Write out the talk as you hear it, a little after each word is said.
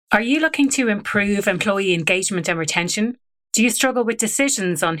Are you looking to improve employee engagement and retention? Do you struggle with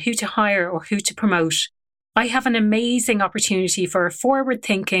decisions on who to hire or who to promote? I have an amazing opportunity for a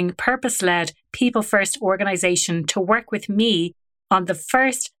forward-thinking, purpose-led, people-first organisation to work with me on the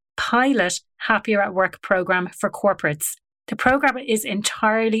first pilot Happier at Work programme for corporates. The programme is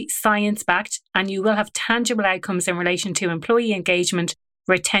entirely science-backed and you will have tangible outcomes in relation to employee engagement,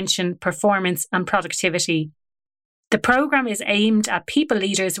 retention, performance and productivity. The programme is aimed at people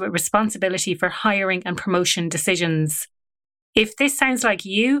leaders with responsibility for hiring and promotion decisions. If this sounds like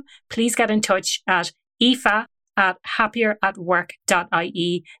you, please get in touch at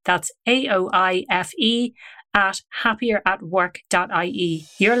aoife@happieratwork.ie. That's AOIFE at happieratwork.ie.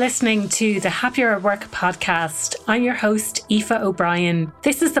 You're listening to the Happier at Work podcast. I'm your host, Niamh O'Brien.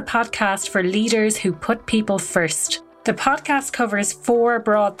 This is the podcast for leaders who put people first. The podcast covers 4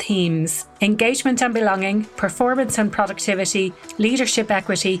 broad themes: engagement and belonging, performance and productivity, leadership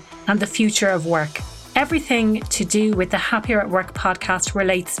equity, and the future of work. Everything to do with the Happier at Work podcast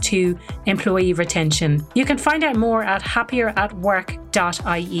relates to employee retention. You can find out more at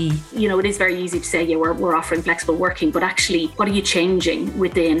happieratwork.ie. You know, it is very easy to say, yeah, we're offering flexible working, but actually, what are you changing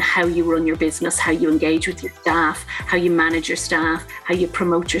within how you run your business, how you engage with your staff, how you manage your staff, how you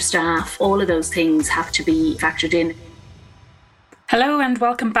promote your staff? All of those things have to be factored in. Hello and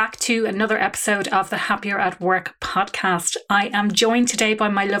welcome back to another episode of the Happier at Work podcast. I am joined today by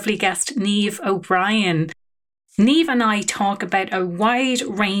my lovely guest, Niamh O'Brien. Niamh and I talk about a wide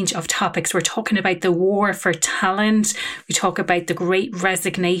range of topics. We're talking about the war for talent. We talk about the great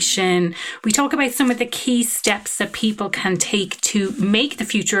resignation. We talk about some of the key steps that people can take to make the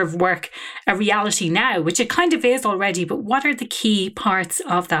future of work a reality now, which it kind of is already, but what are the key parts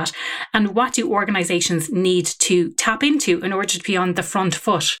of that? And what do organisations need to tap into in order to be on the front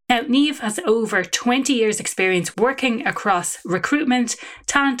foot? Now, Niamh has over 20 years experience working across recruitment,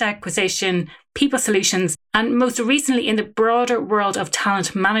 talent acquisition, people solutions, and most recently in the broader world of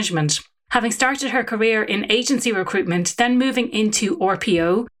talent management. Having started her career in agency recruitment, then moving into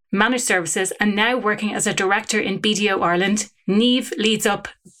RPO, managed services, and now working as a director in BDO Ireland, Niamh leads up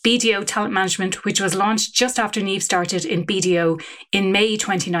BDO Talent Management, which was launched just after Niamh started in BDO in May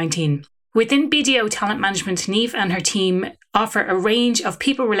 2019. Within BDO Talent Management, Niamh and her team offer a range of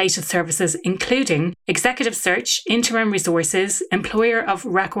people-related services, including executive search, interim resources, employer of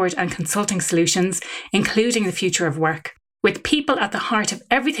record and consulting solutions, including the future of work. With people at the heart of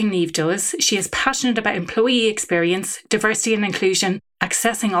everything Niamh does, she is passionate about employee experience, diversity and inclusion,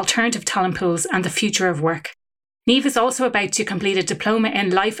 accessing alternative talent pools, and the future of work. Niamh is also about to complete a diploma in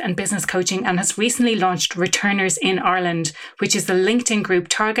life and business coaching and has recently launched Returners in Ireland, which is the LinkedIn group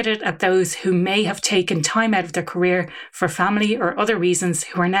targeted at those who may have taken time out of their career for family or other reasons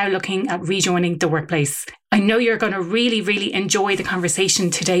who are now looking at rejoining the workplace. I know you're going to really enjoy the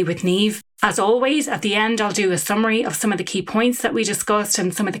conversation today with Niamh. As always, at the end, I'll do a summary of some of the key points that we discussed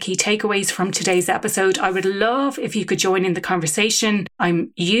and some of the key takeaways from today's episode. I would love if you could join in the conversation.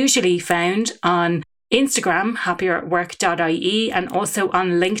 I'm usually found on Instagram, happieratwork.ie, and also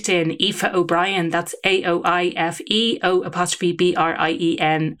on LinkedIn, Niamh O'Brien. That's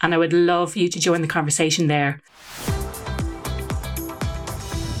AOIFEO''BRIEN. And I would love you to join the conversation there.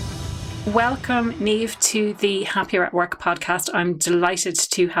 Welcome, Niamh, to the Happier at Work podcast. I'm delighted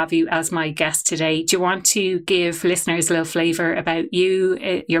to have you as my guest today. Do you want to give listeners a little flavour about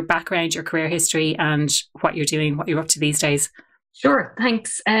you, your background, your career history, and what you're doing, what you're up to these days? Sure,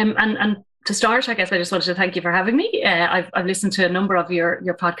 thanks. And to start, I guess I just wanted to thank you for having me. I've listened to a number of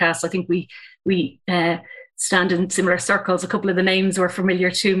your podcasts. I think we stand in similar circles. A couple of the names were familiar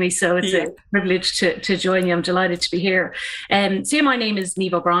to me, so it's a privilege to join you. I'm delighted to be here. So my name is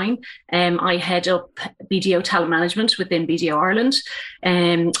Niamh O'Brien. I head up BDO Talent Management within BDO Ireland.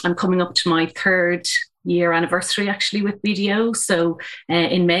 I'm coming up to my 3rd year anniversary actually with BDO, so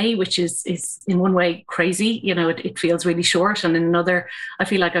in May, which is in one way crazy. You know, it feels really short, and in another I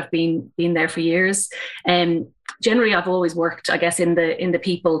feel like I've been there for years. Generally I've always worked, I guess, in the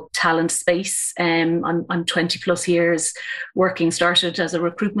people talent space. I'm 20 plus years working. Started as a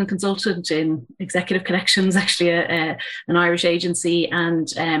recruitment consultant in Executive Connections, actually an Irish agency,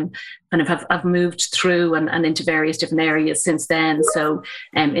 and kind of I've moved through and into various different areas since then. So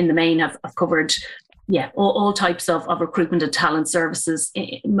in the main I've covered all types of recruitment and talent services,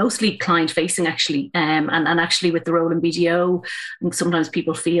 mostly client facing actually, and actually with the role in BDO, and sometimes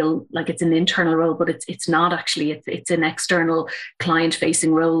people feel like it's an internal role, but it's not actually. It's an external client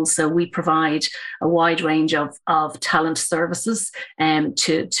facing role. So we provide a wide range of talent services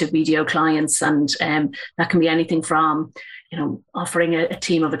to BDO clients, and that can be anything from offering a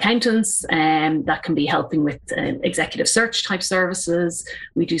team of accountants that can be helping with executive search type services.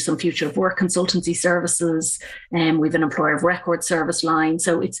 We do some future of work consultancy services, and we have an employer of record service line.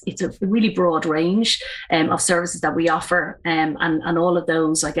 So it's a really broad range of services that we offer, and all of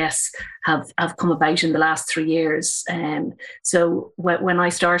those, I guess, have come about in the last 3 years. So when I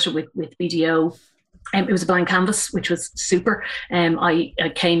started with BDO, it was a blank canvas, which was super. I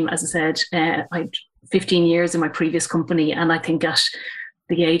came, as I said, I 15 years in my previous company, and I think at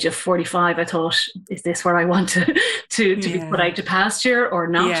the age of 45 I thought, is this where I want to be put out to pasture or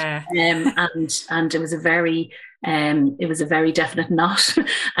not? And it was a very definite not.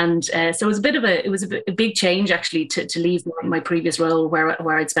 And so it was a big change actually to leave my previous role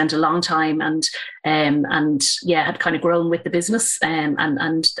where I'd spent a long time and had kind of grown with the business, and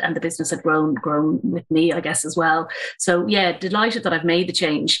the business had grown with me, I guess, as well. So delighted that I've made the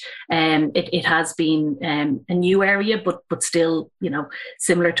change. It has been a new area, but still,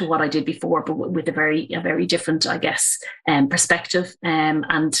 similar to what I did before, but with a very different, I guess, perspective.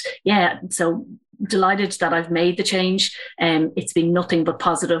 So delighted that I've made the change. It's been nothing but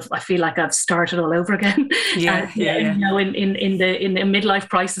positive. I feel like I've started all over again. In the midlife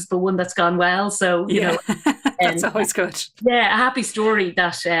crisis, but one that's gone well. So that's always good. Yeah, a happy story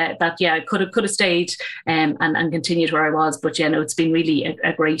that I could have stayed and continued where I was. But it's been really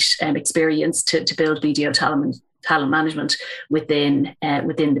a great experience to build BDO talent management within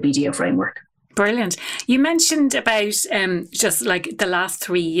the BDO framework. Brilliant. You mentioned about just like the last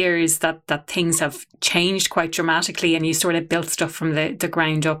 3 years that things have changed quite dramatically, and you sort of built stuff from the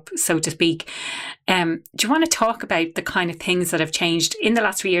ground up, so to speak. Do you want to talk about the kind of things that have changed in the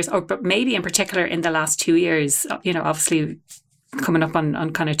last 3 years, or but maybe in particular in the last 2 years? Obviously coming up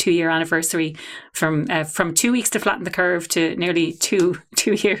on kind of 2-year anniversary from 2 weeks to flatten the curve to nearly two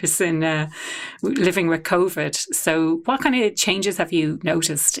years in living with COVID. So what kind of changes have you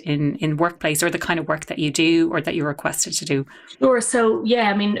noticed in workplace, or the kind of work that you do or that you're requested to do? Sure. So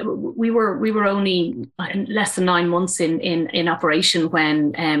we were only less than 9 months in operation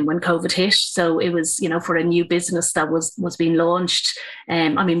when COVID hit. So it was for a new business that was being launched.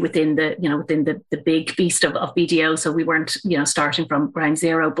 Within the big beast of BDO. So we weren't starting from ground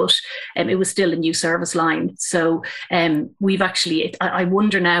zero, but it was still a new service line. So we've actually, I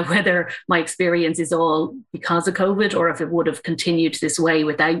wonder now whether my experience is all because of COVID or if it would have continued this way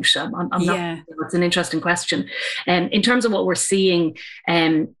without. I'm not. It's an interesting question. In terms of what we're seeing,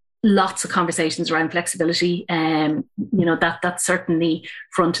 lots of conversations around flexibility. That's certainly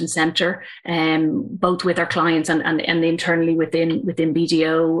front and center, both with our clients and internally within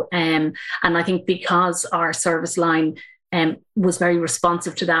BDO. And I think because our service line was very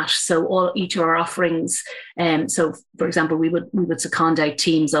responsive to that. So each of our offerings. So, for example, we would second out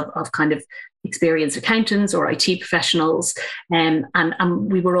teams of kind of experienced accountants or IT professionals, and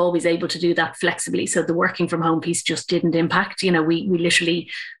we were always able to do that flexibly. So the working from home piece just didn't impact. We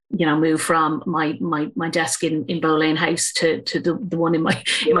literally moved from my desk in Bow Lane House to the one in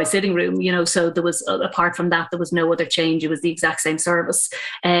my sitting room. So there was, apart from that, there was no other change. It was the exact same service.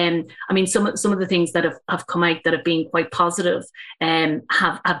 Some of the things that have come out that have been quite positive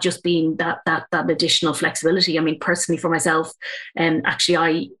have just been that additional flexibility. Personally for myself,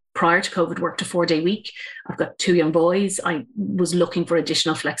 prior to COVID, worked a 4-day week. I've got 2 young boys. I was looking for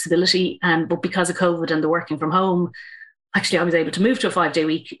additional flexibility, but because of COVID and the working from home, actually I was able to move to a 5-day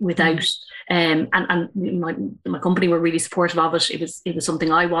week without, and my company were really supportive of it. It was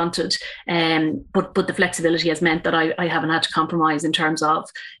something I wanted, but the flexibility has meant that I haven't had to compromise in terms of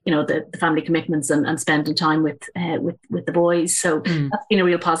the family commitments and spending time with the boys. So that's been a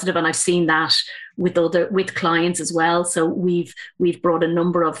real positive, and I've seen that with clients as well. So we've brought a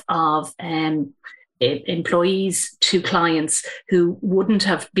number of employees to clients who wouldn't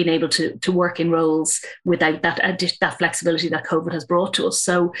have been able to work in roles without that flexibility that COVID has brought to us.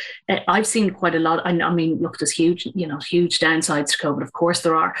 So I've seen quite a lot. Look, there's huge downsides to COVID. Of course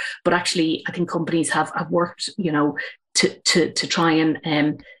there are, but actually I think companies have worked, to try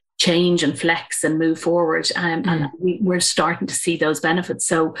and change and flex and move forward. And we're starting to see those benefits.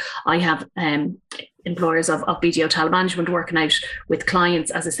 So I have employers of BDO talent management working out with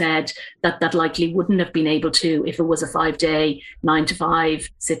clients, as I said, that likely wouldn't have been able to if it was a 5-day 9 to 5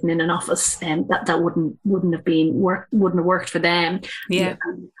 sitting in an office, and that wouldn't have worked for them.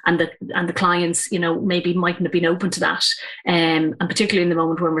 And the clients maybe mightn't have been open to that, and particularly in the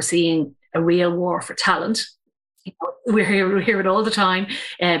moment when we're seeing a real war for talent. We hear it all the time.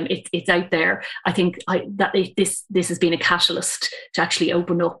 It's out there. I think this has been a catalyst to actually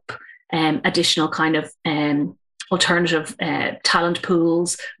open up additional kind of alternative talent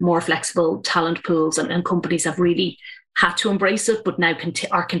pools, more flexible talent pools, and companies have really had to embrace it, but now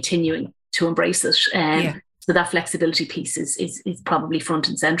are continuing to embrace it. So that flexibility piece is probably front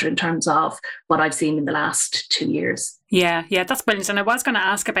and centre in terms of what I've seen in the last 2 years. Yeah, that's brilliant. And I was going to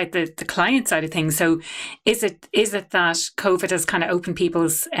ask about the client side of things. So is it that COVID has kind of opened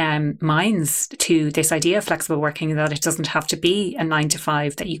people's minds to this idea of flexible working, that it doesn't have to be a 9 to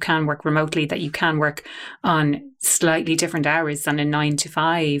 5, that you can work remotely, that you can work on slightly different hours than a 9 to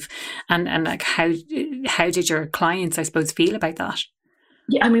 5? And like how did your clients, I suppose, feel about that?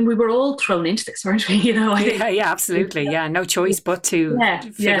 Yeah, I mean, we were all thrown into this, weren't we? Yeah, absolutely. Yeah, no choice but to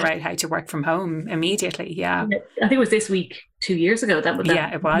figure out how to work from home immediately. Yeah, I think it was this week 2 years ago that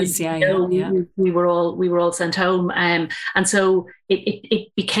it was. We were all sent home, and so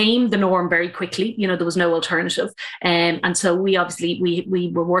it became the norm very quickly. There was no alternative, and so we obviously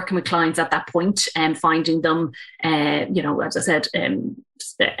we were working with clients at that point and finding them, as I said,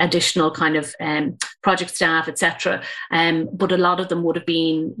 additional kind of project staff, etc. But a lot of them would have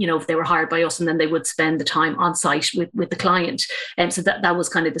been, if they were hired by us, and then they would spend the time on site with the client. And so that was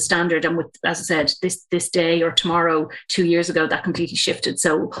kind of the standard. And with, as I said, this day or tomorrow, 2 years ago, that completely shifted.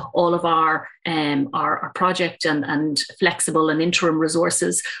 So all of our project and flexible and interim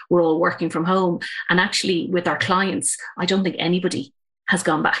resources were all working from home. And actually, with our clients, I don't think anybody has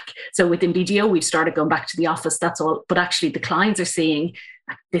gone back. So within BDO, we've started going back to the office. That's all. But actually, the clients are seeing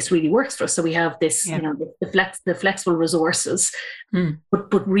this really works for us. So we have this, the flexible resources.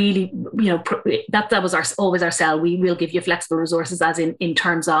 But really, that was always our sell. We will give you flexible resources, as in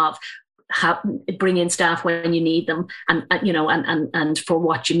terms of bring in staff when you need them, and for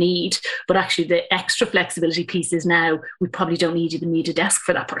what you need. But actually, the extra flexibility piece is now we probably don't even need a desk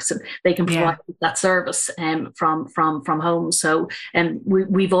for that person. They can provide that service from home. So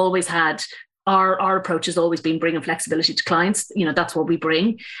we've always had. Our approach has always been bringing flexibility to clients. That's what we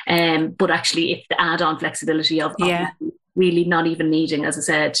bring. But actually, it's the add-on flexibility of really not even needing, as I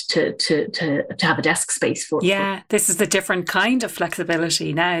said, to have a desk space for. Yeah, this is the different kind of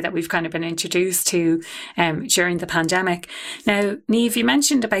flexibility now that we've kind of been introduced to during the pandemic. Now, Niamh, you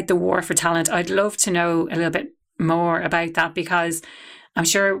mentioned about the war for talent. I'd love to know a little bit more about that, because I'm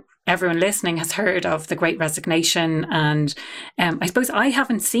sure everyone listening has heard of the Great Resignation, and I suppose I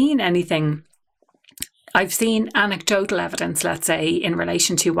haven't seen anything. I've seen anecdotal evidence, let's say, in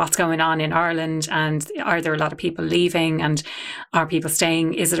relation to what's going on in Ireland, and are there a lot of people leaving, and are people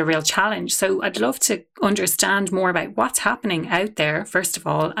staying? Is it a real challenge? So I'd love to understand more about what's happening out there, first of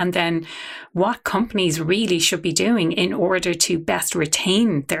all, and then what companies really should be doing in order to best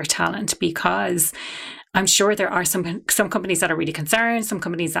retain their talent, because I'm sure there are some companies that are really concerned, some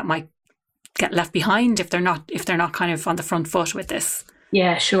companies that might get left behind if they're not kind of on the front foot with this.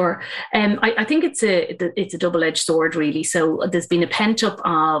 Yeah, sure. I think it's a double-edged sword, really. So there's been a pent-up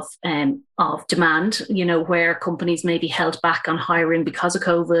of demand, where companies may be held back on hiring because of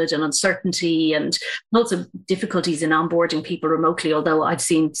COVID and uncertainty, and lots of difficulties in onboarding people remotely. Although I've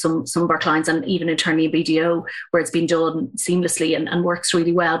seen some of our clients, and even internally at BDO, where it's been done seamlessly and works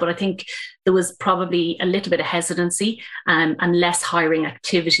really well. But I think there was probably a little bit of hesitancy and less hiring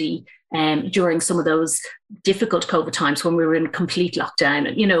activity during some of those difficult COVID times when we were in complete lockdown,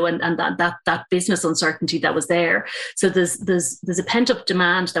 and that business uncertainty that was there. So there's a pent up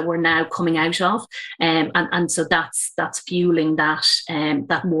demand that we're now coming out of, and so that's fueling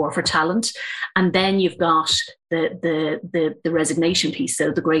that war for talent. And then you've got the resignation piece.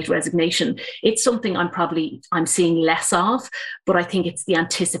 So the Great Resignation, it's something I'm seeing less of, but I think it's the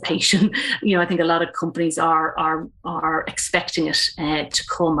anticipation. I think a lot of companies are expecting it to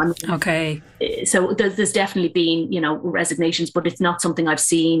come. And okay, so there's definitely been resignations, but it's not something I've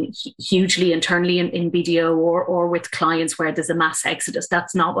seen hugely internally in BDO or with clients where there's a mass exodus.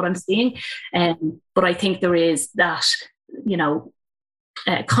 That's not what I'm seeing. But I think there is that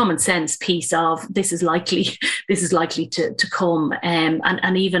common sense piece of this is likely to come,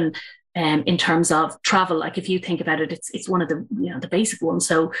 and even in terms of travel, like if you think about it, it's one of the basic ones.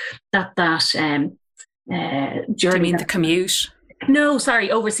 So that journey. Do you mean the commute? No,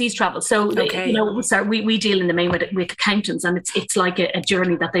 sorry, overseas travel. So, okay. We deal in the main with accountants, and it's like a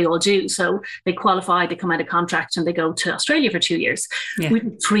journey that they all do. So they qualify, they come out of contract, and they go to Australia for 2 years. Yeah. We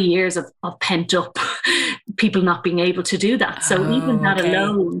have 3 years of pent up people not being able to do that. So even that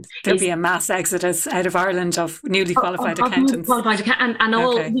alone, there'll be a mass exodus out of Ireland of newly qualified accountants. And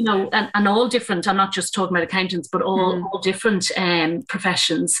all and all different. I'm not just talking about accountants, but all different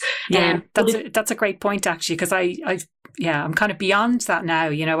professions. Yeah, that's a great point, actually, because I'm kind of beyond that now.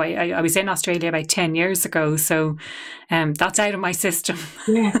 You know, I was in Australia about 10 years ago, so that's out of my system,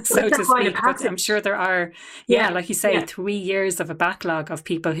 so to speak. But I'm sure there are, like you say, 3 years of a backlog of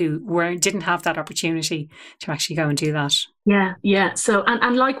people who didn't have that opportunity to actually go and do that. Yeah. So,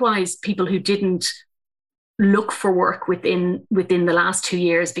 and likewise, people who didn't look for work within the last 2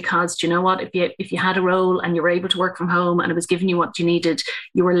 years, because do you know what, if you had a role and you were able to work from home and it was giving you what you neid,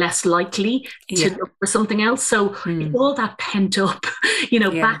 you were less likely to look for something else. So it's all that pent up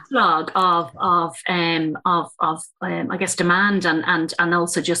backlog of I guess demand and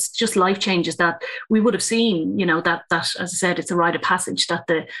also just life changes that we would have seen, that as I said, it's a rite of passage that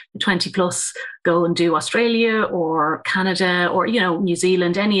the 20 plus go and do Australia or Canada or New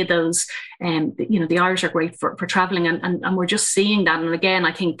Zealand, any of those. The Irish are great for traveling, and we're just seeing that. And again,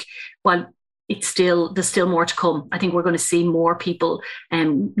 I think while there's still more to come. I think we're going to see more people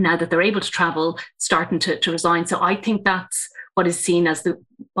now that they're able to travel starting to resign. So I think that's what is seen as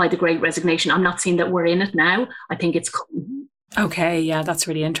by the Great Resignation. I'm not seeing that we're in it now. I think it's coming. Okay, yeah, that's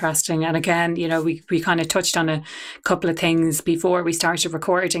really interesting. And again, we kind of touched on a couple of things before we started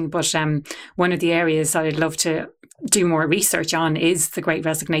recording, but one of the areas that I'd love to do more research on is the Great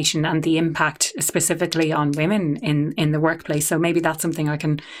Resignation and the impact specifically on women in the workplace. So maybe that's something I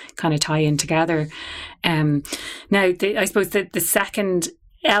can kind of tie in together. Now, I suppose the second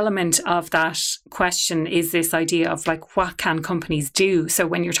element of that question is this idea of like, what can companies do? So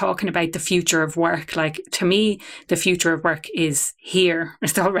when you're talking about the future of work, like to me, the future of work is here.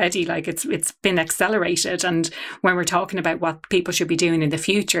 It's already like it's been accelerated. And when we're talking about what people should be doing in the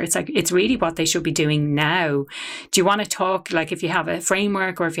future, it's like, it's really what they should be doing now. Do you want to talk, like if you have a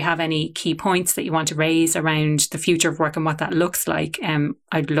framework or if you have any key points that you want to raise around the future of work and what that looks like?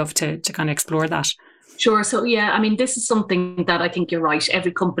 I'd love to kind of explore that. Sure. So, this is something that I think you're right.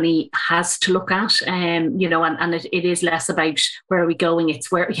 Every company has to look at, and it is less about where are we going.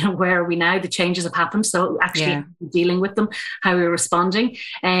 It's where are we now? The changes have happened. So actually dealing with them, how we're responding,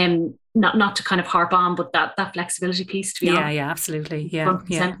 not to kind of harp on, but that flexibility piece, to be honest. Yeah, absolutely.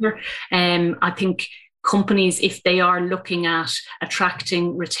 Center. I think companies, if they are looking at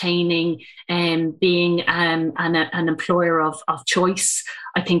attracting, retaining, and being an employer of choice,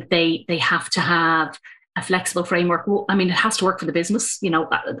 I think they have to have a flexible framework. Well, I mean, it has to work for the business,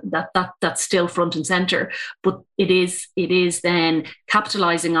 that's still front and center, but it is then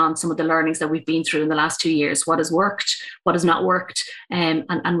capitalizing on some of the learnings that we've been through in the last 2 years, what has worked, what has not worked, and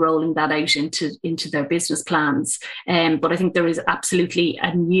rolling that out into their business plans. But I think there is absolutely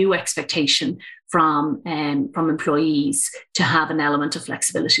a new expectation from employees to have an element of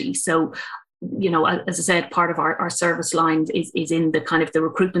flexibility. So, as I said, part of our service line is in the kind of the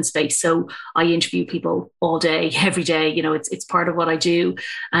recruitment space. So I interview people all day, every day. It's part of what I do.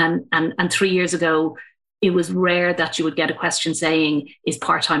 And 3 years ago, it was rare that you would get a question saying, is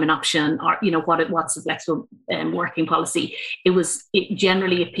part-time an option? Or, what's the flexible working policy? It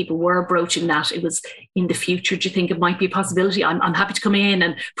generally, if people were broaching that, it was in the future. Do you think it might be a possibility? I'm happy to come in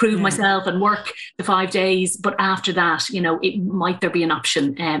and prove myself and work the 5 days. But after that, might there be an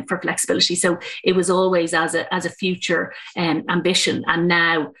option for flexibility? So it was always as a future ambition. And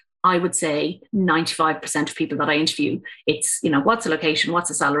now I would say 95% of people that I interview, it's, what's the location? What's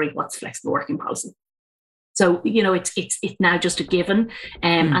the salary? What's the flexible working policy? So, it's now just a given.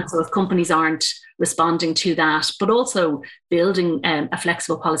 And so if companies aren't responding to that, but also building a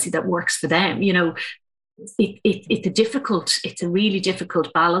flexible policy that works for them, it's a really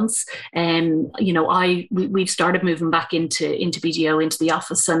difficult balance. We've started moving back into BDO, into the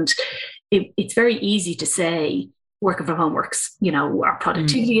office, and it's very easy to say, working from home works, our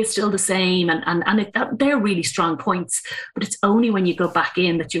productivity is still the same, and they're really strong points, but it's only when you go back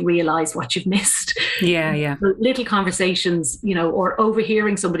in that you realize what you've missed. Yeah. Little conversations, or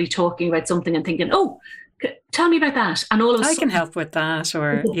overhearing somebody talking about something and thinking, oh, tell me about that. And all of a sudden, I can help with that,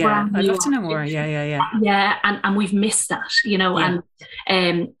 or I'd love to know more. Yeah. And we've missed that,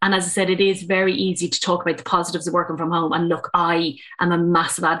 and as I said, it is very easy to talk about the positives of working from home. And look, I am a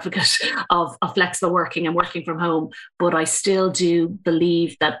massive advocate of flexible working and working from home, but I still do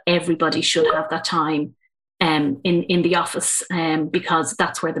believe that everybody should have that time in the office, because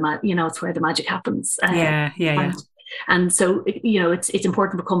that's where it's where the magic happens. And so, it's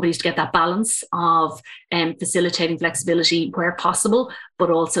important for companies to get that balance of facilitating flexibility where possible, but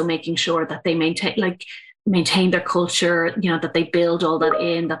also making sure that they maintain their culture, that they build all that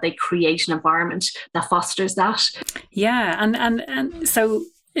in, that they create an environment that fosters that. Yeah. And so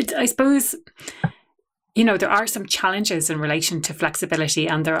I suppose, there are some challenges in relation to flexibility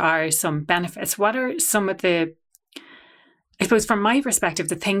and there are some benefits. What are some of the I suppose from my perspective,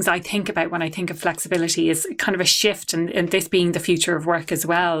 the things I think about when I think of flexibility is kind of a shift, and this being the future of work as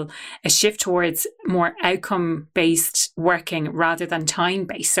well, a shift towards more outcome-based working rather than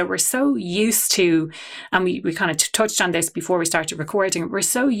time-based. So we're so used to, and we kind of touched on this before we started recording, we're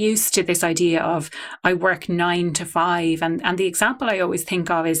so used to this idea of I work 9 to 5. And the example I always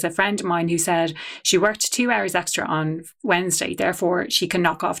think of is a friend of mine who said she worked 2 hours extra on Wednesday, therefore she can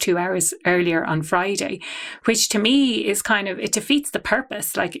knock off 2 hours earlier on Friday, which to me is kind of, it defeats the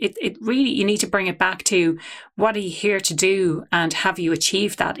purpose. Like it really, you need to bring it back to what are you here to do, and have you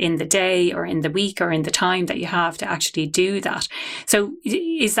achieved that in the day or in the week or in the time that you have to actually do that. So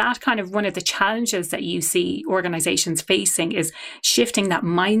is that kind of one of the challenges that you see organizations facing, is shifting that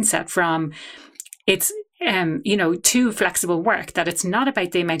mindset from it's to flexible work, that it's not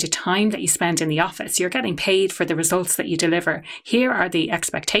about the amount of time that you spend in the office. You're getting paid for the results that you deliver. Here are the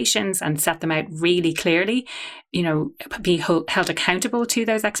expectations, and set them out really clearly, be held accountable to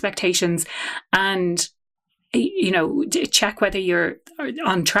those expectations, and check whether you're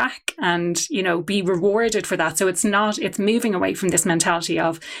on track, and, be rewarded for that. So it's moving away from this mentality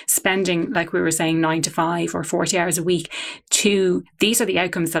of spending, like we were saying, 9 to 5 or 40 hours a week, to these are the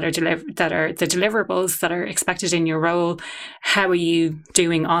outcomes that are that are the deliverables that are expected in your role. How are you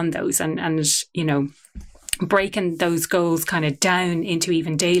doing on those? And breaking those goals kind of down into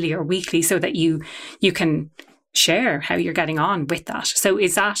even daily or weekly, so that you can share how you're getting on with that. So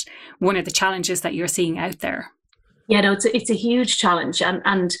is that one of the challenges that you're seeing out there? Yeah, no, it's a huge challenge,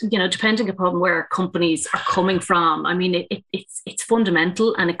 and depending upon where companies are coming from, I mean, it's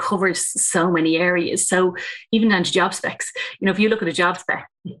fundamental, and it covers so many areas. So even down to job specs, if you look at a job spec,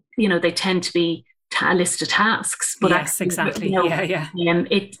 they tend to be a list of tasks. But yes, actually,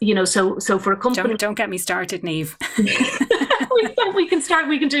 exactly. So for a company, don't get me started, Niamh.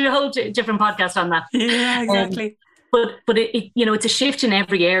 we can do a whole different podcast on that. Yeah, exactly. But it's a shift in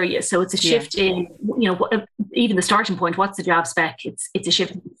every area. So it's a shift in, even the starting point, what's the job spec? It's a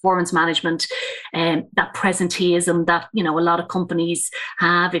shift in performance management, and that presenteeism that, a lot of companies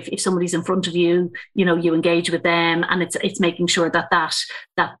have. If somebody's in front of you, you engage with them, and it's making sure that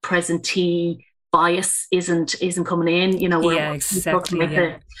presentee bias isn't coming in. We're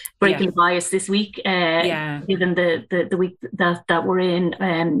exactly. Breaking the bias this week, given the week that we're in,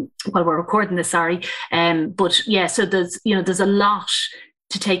 while we're recording this. So there's a lot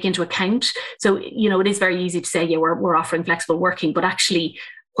to take into account. So it is very easy to say, we're offering flexible working, but actually,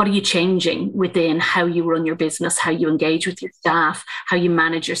 what are you changing within how you run your business, how you engage with your staff, how you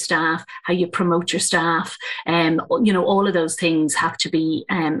manage your staff, how you promote your staff? All of those things have to be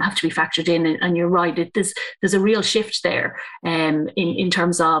factored in. And you're right, there's a real shift there in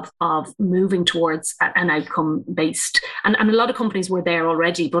terms of moving towards an outcome based. And a lot of companies were there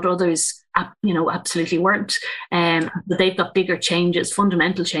already, but others absolutely weren't. But they've got bigger changes,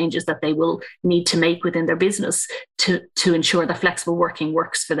 fundamental changes that they will need to make within their business to ensure that flexible working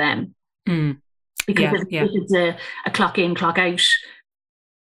works for them. Because if it's a clock in, clock out,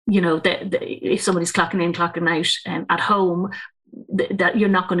 if somebody's clocking in, clocking out at home, that you're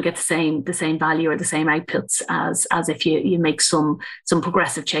not going to get the same value or the same outputs as if you make some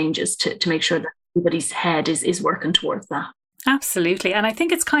progressive changes to make sure that everybody's head is working towards that. Absolutely. And I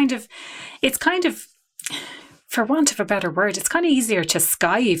think it's kind of, for want of a better word, it's kind of easier to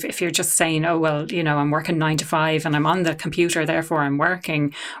skive if you're just saying, oh, well, I'm working 9 to 5 and I'm on the computer, therefore I'm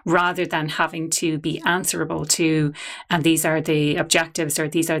working, rather than having to be answerable to, and these are the objectives, or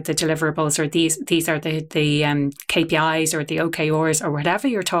these are the deliverables, or these are the KPIs or the OKRs or whatever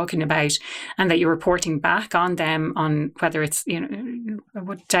you're talking about, and that you're reporting back on them, on whether it's, I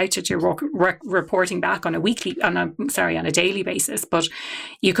would doubt that you're reporting back on a daily basis, but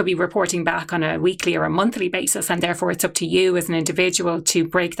you could be reporting back on a weekly or a monthly basis. And therefore it's up to you as an individual to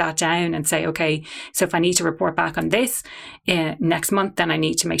break that down and say, okay, so if I need to report back on this next month, then I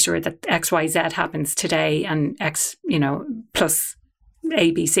need to make sure that XYZ happens today, and X, plus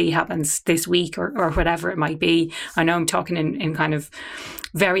ABC happens this week, or whatever it might be. I know I'm talking in kind of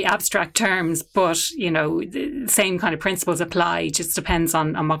very abstract terms, but the same kind of principles apply. It just depends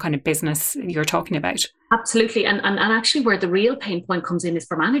on what kind of business you're talking about. Absolutely. And actually where the real pain point comes in is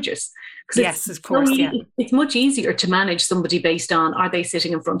for managers. Yes, of course. It's much easier to manage somebody based on, are they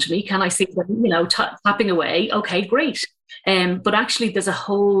sitting in front of me? Can I see them, tapping away? Okay, great. But actually there's a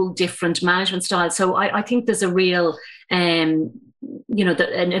whole different management style. So I think there's a real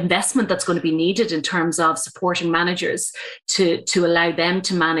an investment that's going to be needed in terms of supporting managers to allow them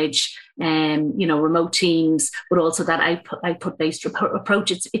to manage remote teams, but also that output based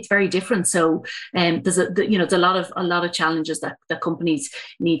approach. It's very different. So there's a lot of challenges that companies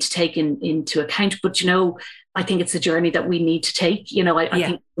need to take into account. But I think it's a journey that we need to take. I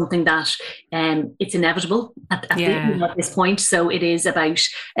think something that it's inevitable at this point. So it is about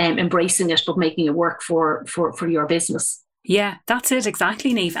embracing it, but making it work for your business. Yeah, that's it.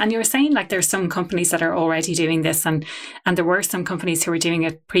 Exactly, Niamh. And you were saying like there's some companies that are already doing this, and there were some companies who were doing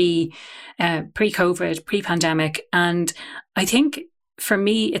it pre-COVID, pre-pandemic. And I think for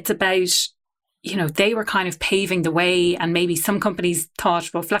me, it's about, they were kind of paving the way, and maybe some companies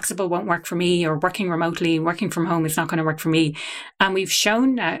thought, well, flexible won't work for me, or working remotely, working from home is not going to work for me. And we've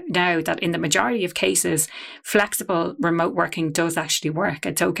shown now that in the majority of cases, flexible remote working does actually work.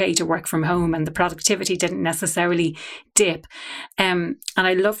 It's okay to work from home, and the productivity didn't necessarily dip. And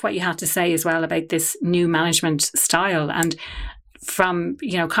I love what you had to say as well about this new management style. And from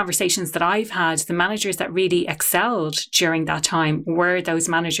conversations that I've had, the managers that really excelled during that time were those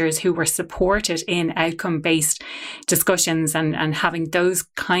managers who were supported in outcome-based discussions and having those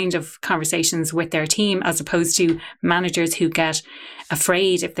kind of conversations with their team, as opposed to managers who get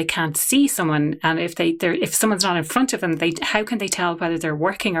afraid if they can't see someone, and if someone's not in front of them, how can they tell whether they're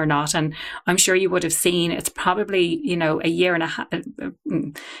working or not? And I'm sure you would have seen, it's probably a year and a half,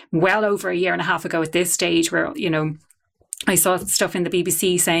 well over a year and a half ago at this stage, where I saw stuff in the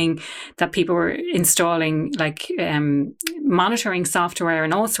BBC saying that people were installing monitoring software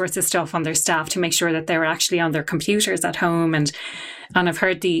and all sorts of stuff on their staff to make sure that they were actually on their computers at home. And I've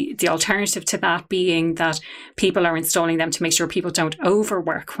heard the alternative to that being that people are installing them to make sure people don't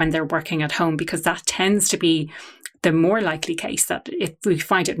overwork when they're working at home, because that tends to be the more likely case, that we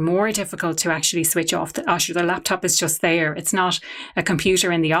find it more difficult to actually switch off. The laptop is just there. It's not a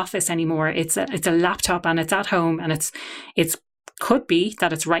computer in the office anymore. It's a laptop, and it's at home, and it's could be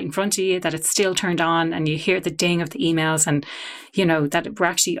that it's right in front of you, that it's still turned on, and you hear the ding of the emails, and that we're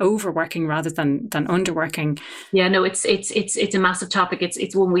actually overworking rather than underworking. Yeah, no, it's a massive topic.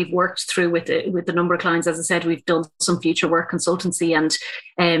 It's one we've worked through with the number of clients. As I said, we've done some future work consultancy, and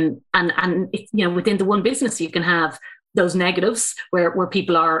within the one business you can have those negatives where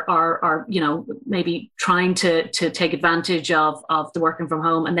people are maybe trying to take advantage of the working from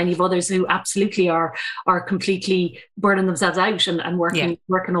home, and then you've others who absolutely are completely burning themselves out and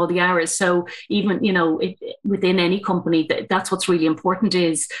working all the hours. So even within any company, that's what's really important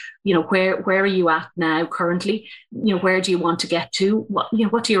is where are you at now currently? Where do you want to get to?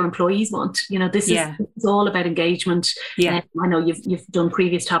 What do your employees want? This is all about engagement. I know you've done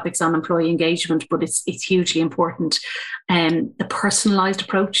previous topics on employee engagement, but it's hugely important. The personalized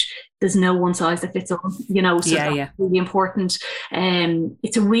approach, there's no one size that fits all, so that's really important.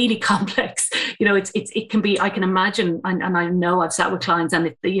 It's a really complex, it can be, I can imagine, and I know I've sat with clients,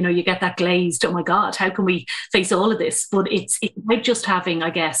 and you get that glazed, oh my God, how can we face all of this? But it's like just having,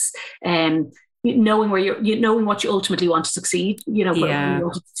 I guess, knowing where knowing what you ultimately want to succeed, where you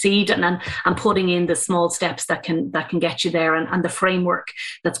want to succeed, and putting in the small steps that can get you there, and the framework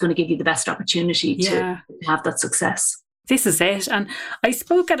that's going to give you the best opportunity to have that success. This is it. And I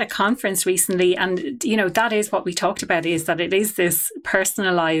spoke at a conference recently, and, that is what we talked about, is that it is this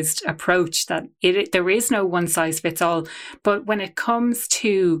personalized approach, that there is no one size fits all. But when it comes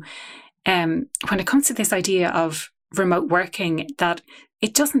to this idea of remote working, that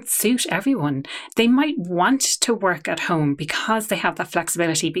it doesn't suit everyone. They might want to work at home because they have that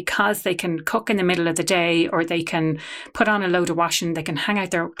flexibility, because they can cook in the middle of the day, or they can put on a load of washing, they can hang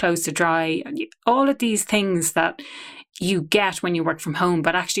out their clothes to dry, all of these things that you get when you work from home.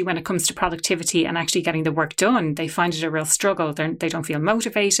 But actually, when it comes to productivity and actually getting the work done, they find it a real struggle. They don't feel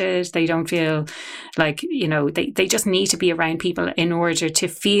motivated. They don't feel like, they just need to be around people in order to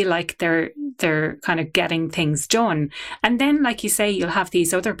feel like they're kind of getting things done. And then, like you say, you'll have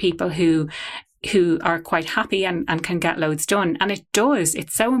these other people who are quite happy and can get loads done. And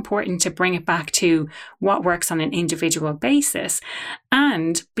it's so important to bring it back to what works on an individual basis.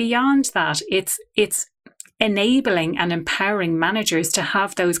 And beyond that, it's enabling and empowering managers to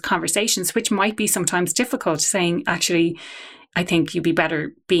have those conversations, which might be sometimes difficult, saying, actually, I think you'd be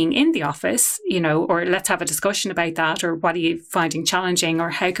better being in the office, or let's have a discussion about that, or what are you finding challenging, or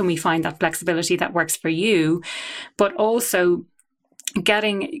how can we find that flexibility that works for you? But also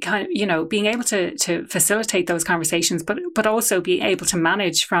getting being able to facilitate those conversations, but also be able to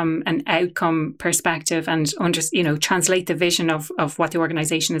manage from an outcome perspective, and translate the vision of what the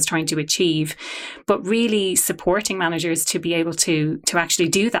organization is trying to achieve, but really supporting managers to be able to actually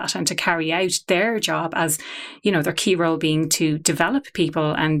do that and to carry out their job as, their key role being to develop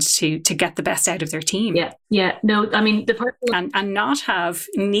people and to get the best out of their team. Yeah, no, I mean, the person... And not have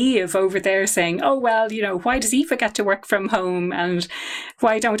Niamh over there saying, oh, well, why does Aoife get to work from home and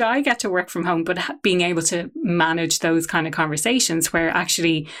why don't I get to work from home? But being able to manage those kind of conversations where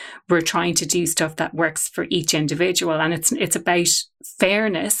actually we're trying to do stuff that works for each individual. And it's about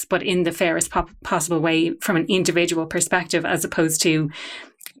fairness, but in the fairest possible way from an individual perspective, as opposed to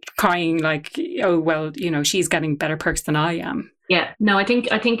crying like, oh, well, she's getting better perks than I am. Yeah, no, I think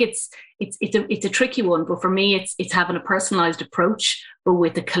it's a tricky one, but for me, it's having a personalized approach, but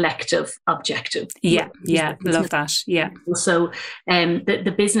with a collective objective. Yeah, love that. Yeah. So,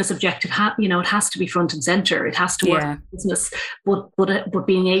 the business objective, it has to be front and center. It has to work for business, but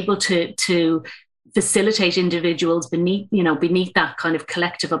being able to facilitate individuals beneath that kind of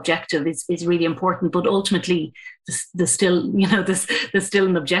collective objective is really important. But ultimately, there's still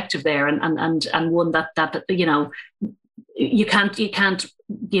an objective there, and one that you can't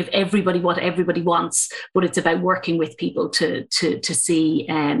give everybody what everybody wants, but it's about working with people to see,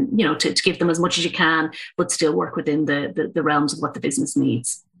 to give them as much as you can, but still work within the realms of what the business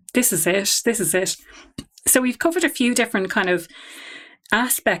needs. This is it. So we've covered a few different kind of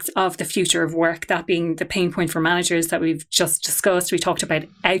aspects of the future of work, that being the pain point for managers that we've just discussed. We talked about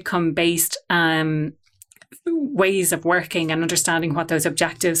outcome-based ways of working and understanding what those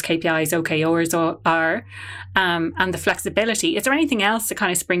objectives, KPIs, OKRs are, and the flexibility. Is there anything else that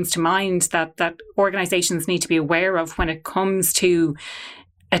kind of springs to mind that organisations need to be aware of when it comes to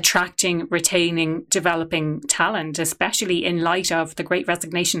attracting, retaining, developing talent, especially in light of the Great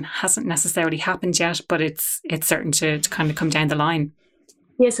Resignation hasn't necessarily happened yet, but it's certain to kind of come down the line?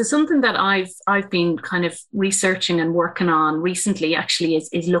 Yeah, so something that I've been kind of researching and working on recently actually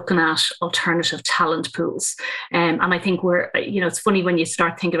is looking at alternative talent pools, and I think it's funny when you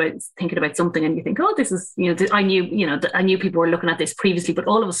start thinking about something and you think, oh, this is I knew people were looking at this previously, but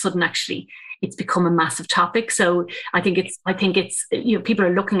all of a sudden actually it's become a massive topic. So I think it's people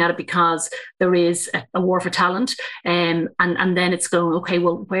are looking at it because there is a war for talent, and then it's going, okay,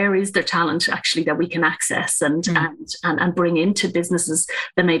 well, where is there talent actually that we can access and bring into businesses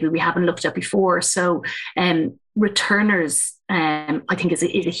that maybe we haven't looked at before? So returners, I think is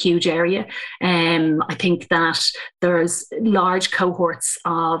a huge area. I think that there's large cohorts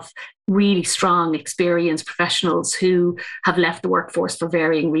of really strong, experienced professionals who have left the workforce for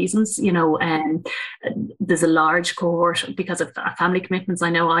varying reasons. There's a large cohort because of family commitments. I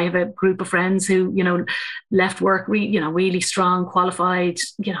know I have a group of friends who, left work, really strong, qualified,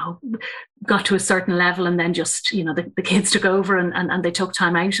 got to a certain level, and then just, the kids took over and they took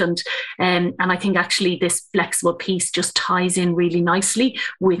time out. And I think actually this flexible piece just ties in really nicely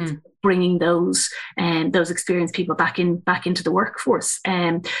with bringing those experienced people back into the workforce.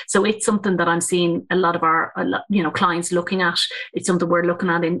 So it's something that I'm seeing a lot of our clients looking at. It's something we're looking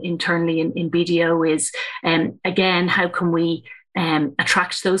at internally in BDO is, again, how can we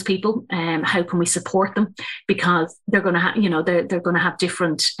attract those people? How can we support them? Because they're going to have, they're going to have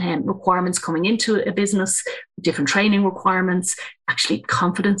different requirements coming into a business, different training requirements. Actually,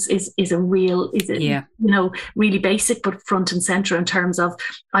 confidence is really basic, but front and center in terms of,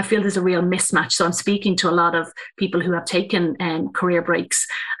 I feel there's a real mismatch. So I'm speaking to a lot of people who have taken career breaks,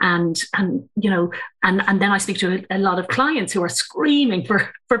 and then I speak to a lot of clients who are screaming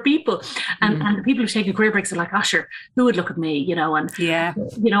for people, and the people who've taken career breaks are like, oh, sure, who would look at me, nobody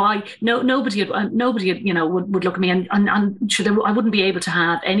would look at me, and sure, I wouldn't be able to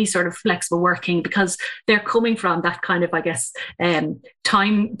have any sort of flexible working because they're coming from that kind of, I guess,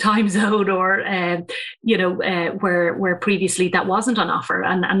 time zone, or where previously that wasn't on offer,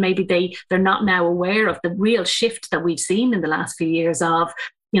 and maybe they're not now aware of the real shift that we've seen in the last few years of,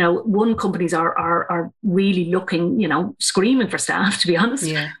 companies are really looking, screaming for staff, to be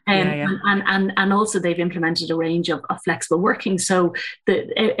honest. And also they've implemented a range of flexible working. So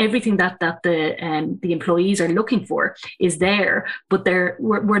everything that the employees are looking for is there, but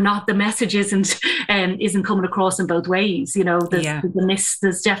we're not, the message isn't coming across in both ways.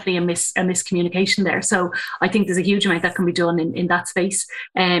 There's definitely a miscommunication there. So I think there's a huge amount that can be done in that space,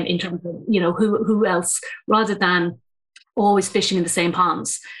 in terms of, who else, rather than always fishing in the same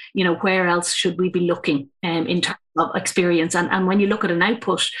ponds, where else should we be looking in terms of experience? And when you look at an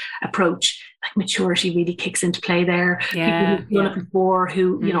output approach, like maturity really kicks into play there. People who've done it before,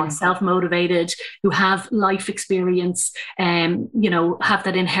 who are self-motivated, who have life experience, have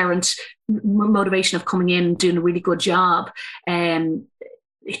that inherent motivation of coming in, doing a really good job.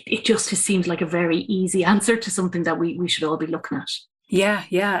 It just seems like a very easy answer to something that we should all be looking at. Yeah,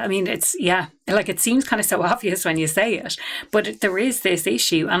 yeah. I mean, like it seems kind of so obvious when you say it, but there is this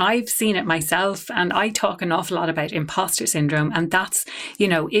issue, and I've seen it myself, and I talk an awful lot about imposter syndrome. And that's,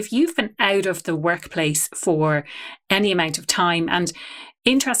 if you've been out of the workplace for any amount of time, and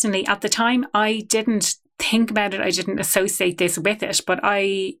interestingly, at the time, I didn't think about it. I didn't associate this with it, but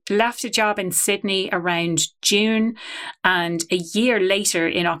I left a job in Sydney around June, and a year later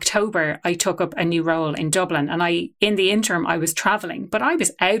in October, I took up a new role in Dublin. And in the interim, I was traveling, but I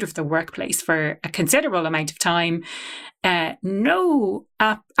was out of the workplace for a considerable amount of time.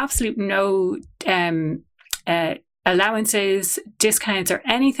 Absolute no allowances, discounts, or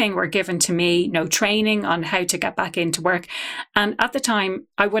anything were given to me, no training on how to get back into work. And at the time,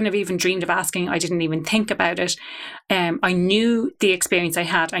 I wouldn't have even dreamed of asking. I didn't even think about it. I knew the experience I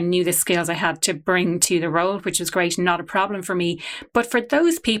had. I knew the skills I had to bring to the role, which was great, not a problem for me. But for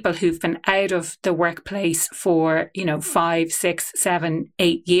those people who've been out of the workplace for, 5, 6, 7,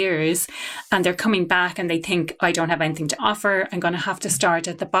 8 years, and they're coming back and they think, I don't have anything to offer, I'm going to have to start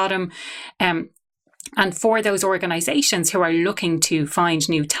at the bottom. And for those organizations who are looking to find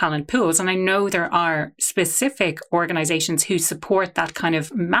new talent pools, and I know there are specific organizations who support that kind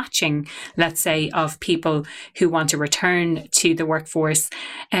of matching, let's say, of people who want to return to the workforce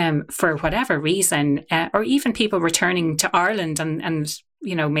for whatever reason, or even people returning to Ireland and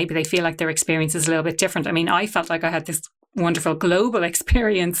maybe they feel like their experience is a little bit different. I mean, I felt like I had this wonderful global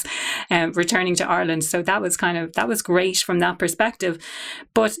experience returning to Ireland. So that was great from that perspective.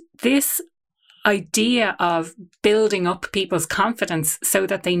 But this idea of building up people's confidence so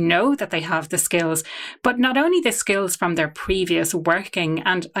that they know that they have the skills, but not only the skills from their previous working.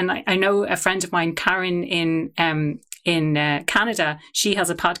 And I know a friend of mine, Karen, in Canada, she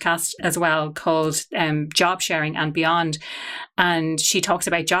has a podcast as well called Job Sharing and Beyond. And she talks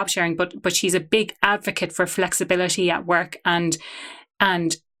about job sharing, but she's a big advocate for flexibility at work and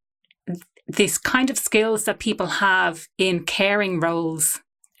this kind of skills that people have in caring roles.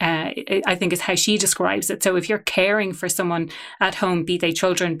 I think is how she describes it. So if you're caring for someone at home, be they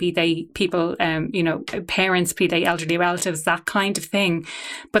children, be they people, parents, be they elderly relatives, that kind of thing.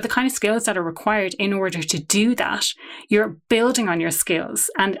 But the kind of skills that are required in order to do that, you're building on your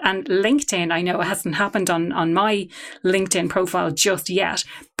skills. And LinkedIn, I know it hasn't happened on my LinkedIn profile just yet,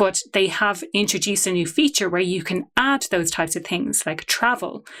 but they have introduced a new feature where you can add those types of things like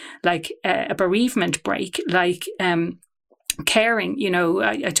travel, like a bereavement break, like caring.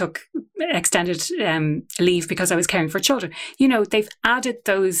 I took extended leave because I was caring for children. They've added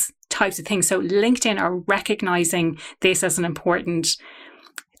those types of things. So LinkedIn are recognizing this as an important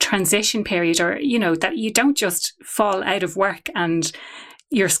transition period, or that you don't just fall out of work and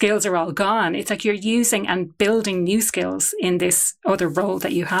your skills are all gone. It's like you're using and building new skills in this other role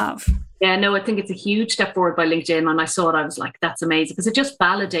that you have. Yeah, no, I think it's a huge step forward by LinkedIn. When I saw it, I was like, that's amazing, because it just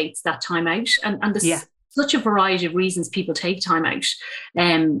validates that time out and the such a variety of reasons people take time out,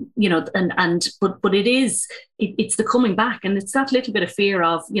 but it's the coming back, and it's that little bit of fear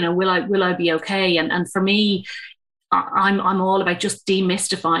of, will I be okay? And for me, I'm all about just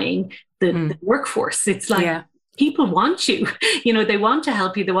demystifying the workforce. It's like, people want you, they want to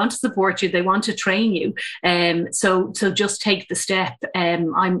help you, they want to support you, they want to train you. So just take the step.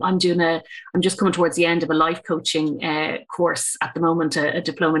 I'm just coming towards the end of a life coaching course at the moment, a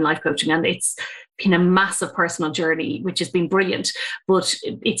diploma in life coaching, and it's been a massive personal journey, which has been brilliant. But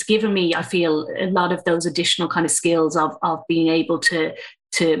it's given me, I feel, a lot of those additional kind of skills of being able to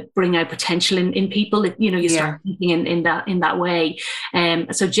bring out potential in people. You start thinking in that way.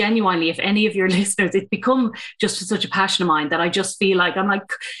 So genuinely, if any of your listeners, it's become just such a passion of mine that I just feel like I'm like,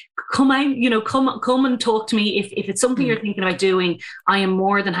 come out, come and talk to me. If it's something you're thinking about doing, I am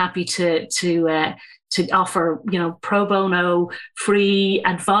more than happy to offer, pro bono, free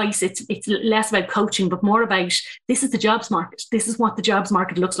advice. It's less about coaching, but more about, this is the jobs market. This is what the jobs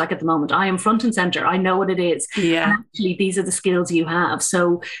market looks like at the moment. I am front and center. I know what it is. Yeah. And actually, these are the skills you have.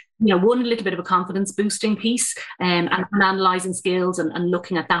 So, one little bit of a confidence boosting piece, and analysing skills and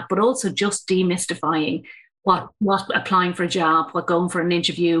looking at that, but also just demystifying what applying for a job, what going for an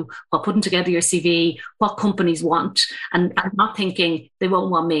interview, what putting together your CV, what companies want, and not thinking they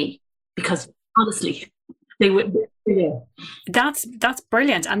won't want me, because honestly, they would. Yeah. That's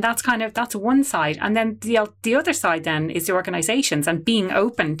brilliant, and that's one side, and then the other side then is the organisations and being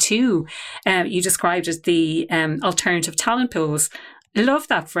open to. You described as the alternative talent pools. Love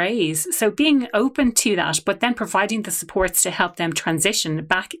that phrase. So being open to that, but then providing the supports to help them transition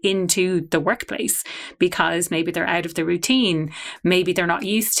back into the workplace, because maybe they're out of the routine. Maybe they're not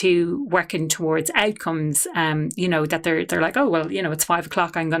used to working towards outcomes, that they're like, oh, well, it's 5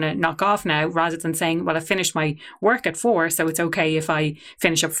 o'clock, I'm going to knock off now, rather than saying, well, I finished my work at 4, so it's okay if I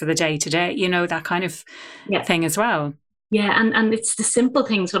finish up for the day today, that kind of thing as well. Yeah, and it's the simple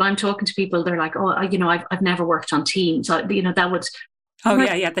things. When I'm talking to people, they're like, oh, I've never worked on Teams. That would. Oh,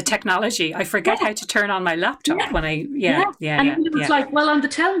 yeah, the technology. I forget how to turn on my laptop when I, And it was like, well, on the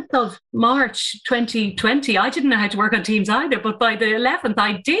 10th of March 2020, I didn't know how to work on Teams either, but by the 11th,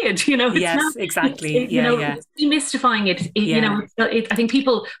 I did, Yes, exactly. It's demystifying it. I think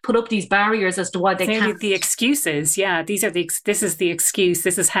people put up these barriers as to why they can't. The excuses, this is the excuse,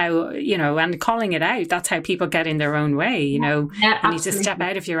 this is how, and calling it out, that's how people get in their own way, you need to step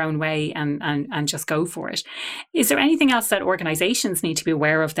out of your own way and just go for it. Is there anything else that organizations need to be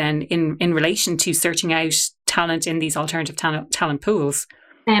aware of then in relation to searching out talent in these alternative talent pools?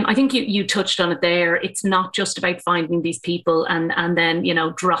 I think you touched on it there. It's not just about finding these people and then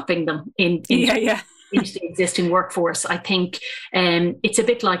dropping them into the existing workforce. I think it's a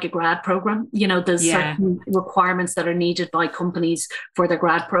bit like a grad program. There's certain requirements that are needed by companies for their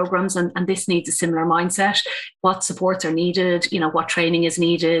grad programs, and this needs a similar mindset. What supports are needed, what training is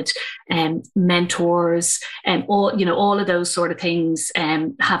needed, mentors, and all of those sort of things.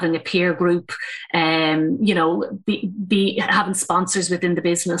 Having a peer group, be having sponsors within the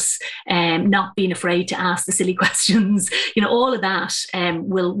business, not being afraid to ask the silly questions. All of that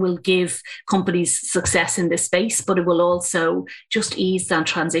will give companies success in this space, but it will also just ease that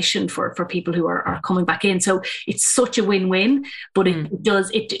transition for people who are coming back in. So it's such a win-win, but it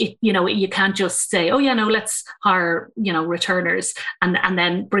does, you can't just say, oh yeah, no, let's hire, returners and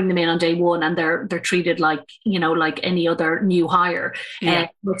then bring them in on day one and they're treated like any other new hire,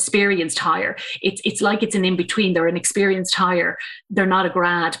 experienced hire. It's like it's an in-between. They're an experienced hire. They're not a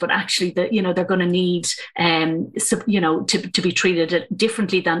grad, but actually they're going to need, to be treated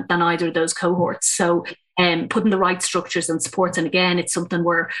differently than either of those cohorts. So putting the right structures and supports. And again, it's something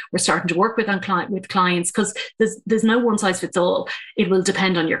we're starting to work with clients, because there's no one size fits all. It will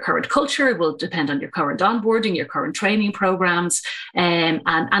depend on your current culture. It will depend on your current onboarding, your current training programs, and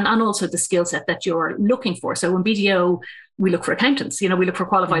also the skill set that you're looking for. So in BDO, we look for accountants, we look for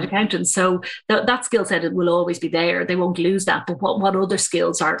qualified accountants. So that skill set will always be there. They won't lose that. But what other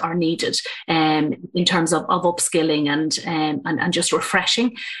skills are needed in terms of upskilling and just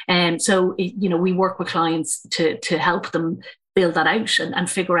refreshing? So, we work with clients to help them build that out and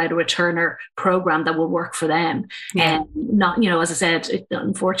figure out a returner program that will work for them. And not, as I said,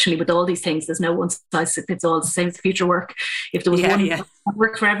 unfortunately, with all these things, there's no one size fits all. It's the same as future work. If there was one that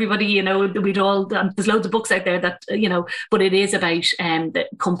worked for everybody, we'd all, there's loads of books out there that, but it is about the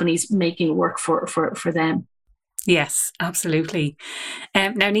companies making it work for them. Yes, absolutely.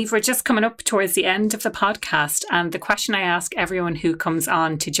 Now, Niamh, we're just coming up towards the end of the podcast. And the question I ask everyone who comes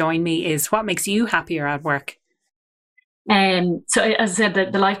on to join me is, what makes you happier at work? So as I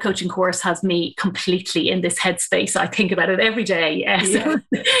said, the life coaching course has me completely in this headspace. I think about it every day. So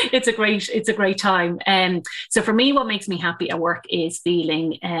it's a great time. So for me, what makes me happy at work is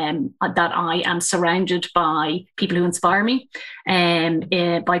feeling that I am surrounded by people who inspire me,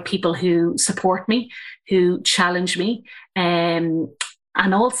 by people who support me, who challenge me, and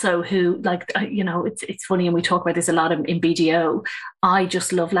also who, it's funny, and we talk about this a lot in BDO. I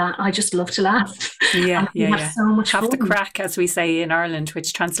just love to laugh. Have so much fun. The crack, as we say in Ireland,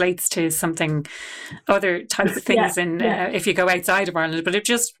 which translates to something other types of things if you go outside of Ireland, but it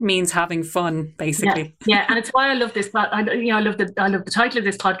just means having fun, basically. And it's why I love this. I love the title of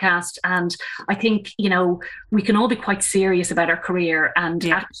this podcast, and I think we can all be quite serious about our career, and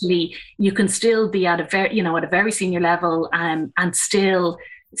actually you can still be at a very senior level, and still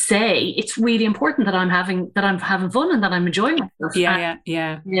say it's really important that I'm having fun and that I'm enjoying myself.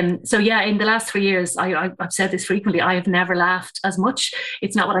 So in the last 3 years, I've said this frequently, I have never laughed as much.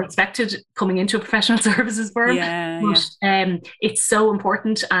 It's not what I expected coming into a professional services firm, but it's so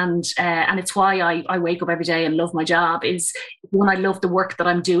important, and it's why I wake up every day and love my job. Is when I love the work that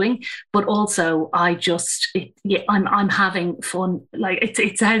I'm doing, but also I'm having fun. Like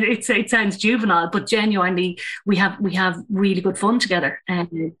it sounds juvenile, but genuinely we have really good fun together.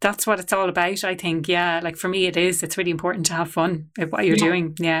 That's what it's all about, I think. Yeah, like for me, it's really important to have fun at what you're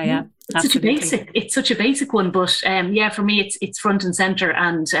doing. Yeah. It's such a basic one, but for me, it's front and center.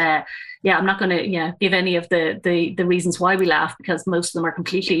 And I'm not going to give any of the reasons why we laugh, because most of them are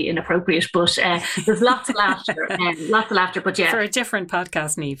completely inappropriate. But there's lots of laughter, But for a different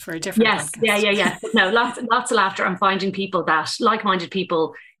podcast, Niamh, for a different podcast. Yeah. No, lots of laughter. I'm finding people, that like-minded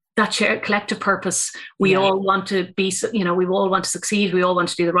people, that share collective purpose. We all want to be, we all want to succeed. We all want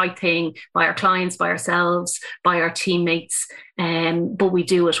to do the right thing by our clients, by ourselves, by our teammates. But we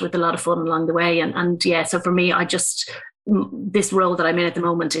do it with a lot of fun along the way. And so for me, this role that I'm in at the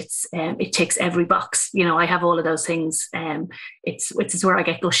moment, it ticks every box. I have all of those things. It's where I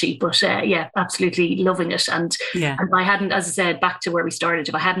get gushy, but absolutely loving it. And if I hadn't, as I said, back to where we started,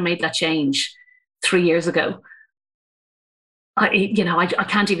 if I hadn't made that change 3 years ago, I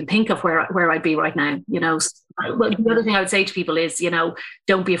can't even think of where I'd be right now. The other thing I would say to people is,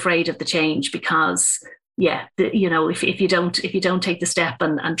 don't be afraid of the change, because if you don't take the step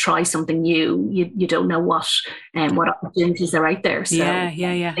and try something new, you don't know what opportunities are out there. So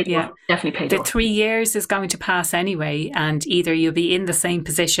definitely paid off. 3 years is going to pass anyway, and either you'll be in the same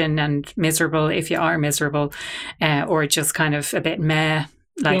position and miserable if you are miserable, or just kind of a bit meh,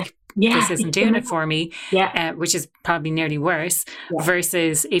 like. This isn't doing it for me, which is probably nearly worse,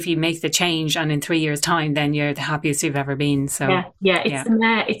 versus if you make the change and in 3 years' time, then you're the happiest you've ever been. So it's the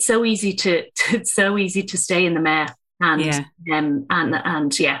meh. It's so easy to stay in the meh, and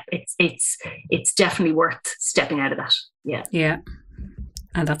it's definitely worth stepping out of that. Yeah.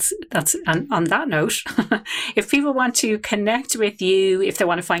 And that's and on that note, if people want to connect with you, if they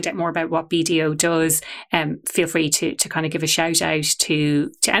want to find out more about what BDO does, feel free to kind of give a shout out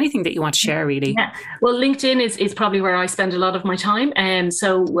to anything that you want to share, really. Yeah. Well, LinkedIn is probably where I spend a lot of my time. I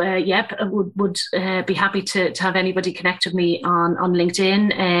would be happy to have anybody connect with me on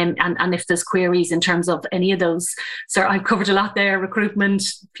LinkedIn. And if there's queries in terms of any of those, so I've covered a lot there: recruitment,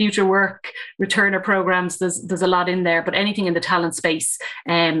 future work, returner programs. There's a lot in there, but anything in the talent space.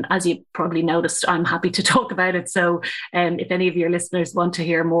 As you probably noticed, I'm happy to talk about it. So if any of your listeners want to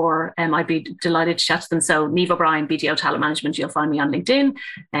hear more, I'd be delighted to chat to them. So Niamh O'Brien, BDO Talent Management, you'll find me on LinkedIn.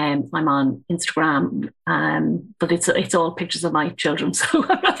 I'm on Instagram, but it's all pictures of my children. So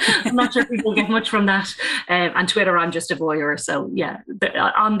I'm not sure people get much from that. And Twitter, I'm just a voyeur. So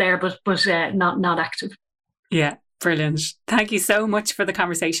on there, but not active. Yeah. Brilliant. Thank you so much for the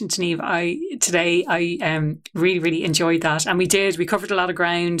conversation, Niamh. I really, really enjoyed that. And we covered a lot of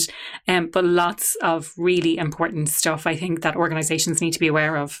ground, but lots of really important stuff, I think, that organisations need to be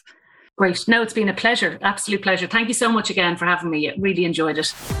aware of. Great. No, it's been a pleasure. Absolute pleasure. Thank you so much again for having me. I really enjoyed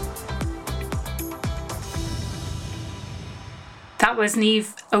it. That was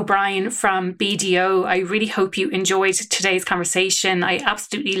Niamh O'Brien from BDO. I really hope you enjoyed today's conversation. I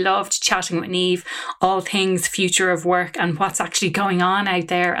absolutely loved chatting with Niamh, all things future of work and what's actually going on out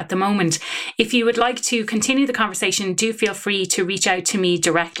there at the moment. If you would like to continue the conversation, do feel free to reach out to me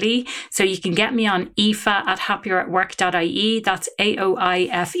directly. So you can get me on aoife@happieratwork.ie. That's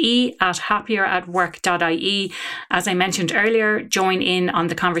AOIFE @happieratwork.ie. As I mentioned earlier, join in on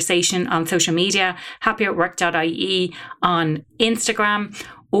the conversation on social media, happieratwork.ie on Instagram,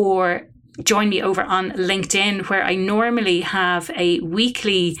 or join me over on LinkedIn, where I normally have a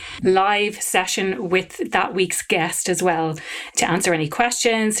weekly live session with that week's guest as well, to answer any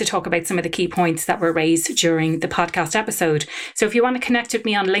questions, to talk about some of the key points that were raised during the podcast episode. So if you want to connect with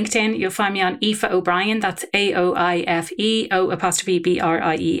me on LinkedIn, you'll find me on Aoife O'Brien. That's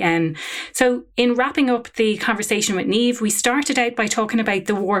AOIFEO'Brien. So in wrapping up the conversation with Niamh, we started out by talking about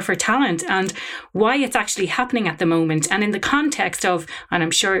the war for talent and why it's actually happening at the moment, and in the context of, and I'm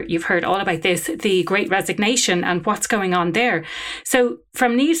sure you've heard all about this, the Great Resignation and what's going on there. So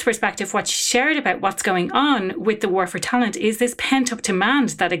from Niamh's perspective, what she shared about what's going on with the war for talent is this pent-up demand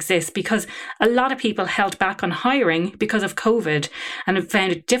that exists because a lot of people held back on hiring because of COVID and have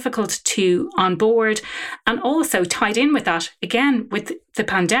found it difficult to onboard. And also tied in with that, again, with the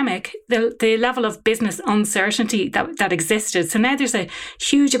pandemic, the level of business uncertainty that existed. So now there's a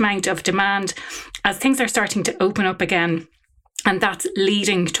huge amount of demand as things are starting to open up again. And that's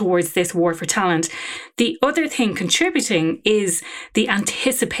leading towards this war for talent. The other thing contributing is the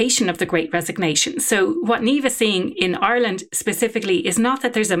anticipation of the Great Resignation. So what Niamh is seeing in Ireland specifically is not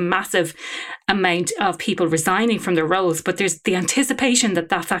that there's a massive amount of people resigning from their roles, but there's the anticipation that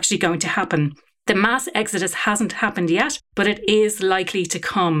that's actually going to happen. The mass exodus hasn't happened yet, but it is likely to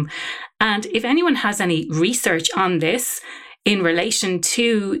come. And if anyone has any research on this, in relation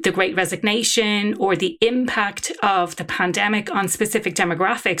to the Great Resignation or the impact of the pandemic on specific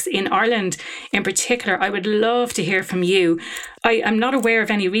demographics in Ireland in particular, I would love to hear from you. I am not aware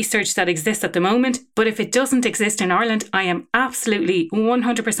of any research that exists at the moment, but if it doesn't exist in Ireland, I am absolutely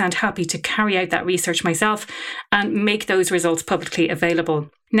 100% happy to carry out that research myself and make those results publicly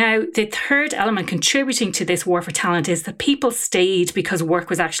available. Now, the third element contributing to this war for talent is that people stayed because work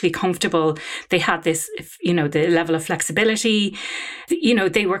was actually comfortable. They had this, the level of flexibility,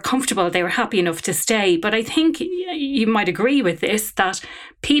 they were comfortable, they were happy enough to stay. But I think you might agree with this, that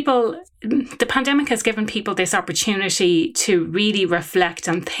the pandemic has given people this opportunity to really reflect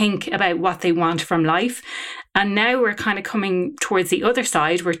and think about what they want from life. And now we're kind of coming towards the other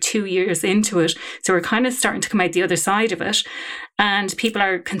side. We're 2 years into it. So we're kind of starting to come out the other side of it. And people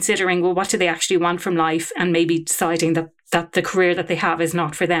are considering, well, what do they actually want from life? And maybe deciding that the career that they have is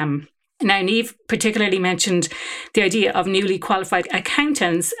not for them. Now, Niamh particularly mentioned the idea of newly qualified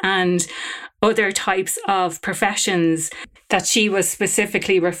accountants and other types of professions that she was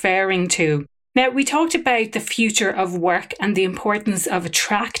specifically referring to. Now, we talked about the future of work and the importance of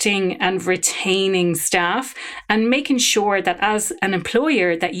attracting and retaining staff and making sure that as an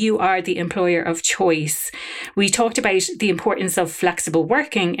employer that you are the employer of choice. We talked about the importance of flexible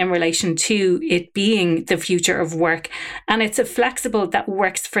working in relation to it being the future of work, and it's a flexible that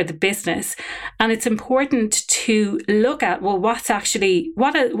works for the business. And it's important to look at, well, what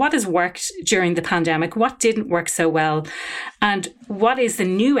has worked during the pandemic, what didn't work so well, and what is the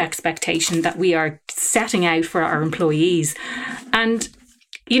new expectation that we are setting out for our employees. And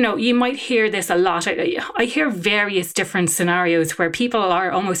you might hear this a lot. I hear various different scenarios where people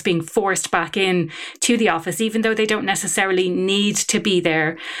are almost being forced back in to the office, even though they don't necessarily need to be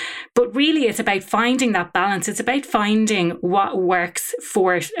there. But really, it's about finding that balance. It's about finding what works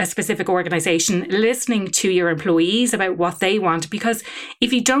for a specific organization, listening to your employees about what they want. Because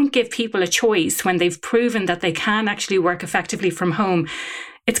if you don't give people a choice when they've proven that they can actually work effectively from home,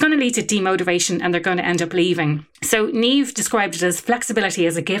 it's going to lead to demotivation and they're going to end up leaving. So Niamh described it as flexibility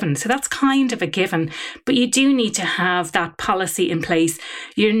as a given. So that's kind of a given, but you do need to have that policy in place.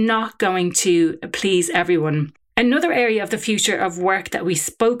 You're not going to please everyone. Another area of the future of work that we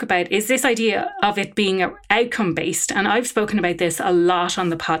spoke about is this idea of it being outcome-based. And I've spoken about this a lot on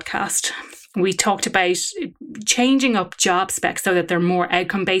the podcast. We talked about changing up job specs so that they're more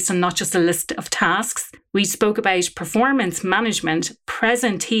outcome-based and not just a list of tasks. We spoke about performance management,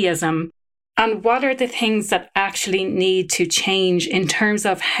 presenteeism, and what are the things that actually need to change in terms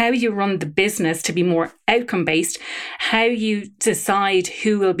of how you run the business to be more outcome-based, how you decide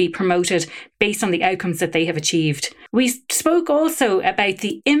who will be promoted based on the outcomes that they have achieved. We spoke also about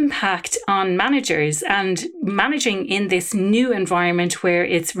the impact on managers and managing in this new environment where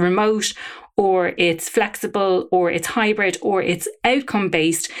it's remote or it's flexible, or it's hybrid, or it's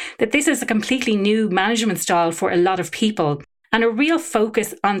outcome-based, that this is a completely new management style for a lot of people, and a real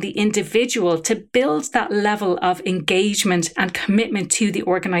focus on the individual to build that level of engagement and commitment to the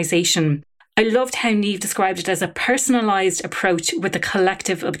organisation. I loved how Niamh described it as a personalised approach with a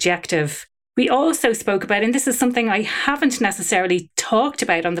collective objective. We also spoke about, and this is something I haven't necessarily talked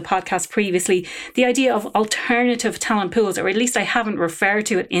about on the podcast previously, the idea of alternative talent pools, or at least I haven't referred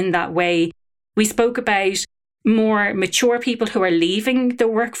to it in that way. We spoke about more mature people who are leaving the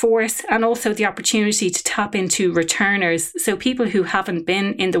workforce and also the opportunity to tap into returners. So people who haven't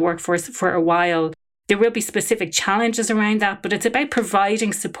been in the workforce for a while. There will be specific challenges around that, but it's about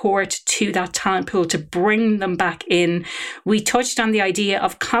providing support to that talent pool to bring them back in. We touched on the idea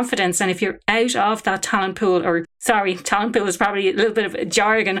of confidence. And if you're out of that talent pool, talent pool is probably a little bit of a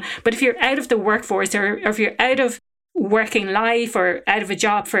jargon, but if you're out of the workforce or if you're out of working life or out of a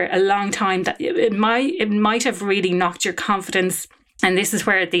job for a long time, that it might have really knocked your confidence. And this is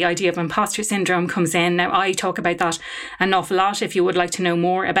where the idea of imposter syndrome comes in. Now, I talk about that an awful lot. If you would like to know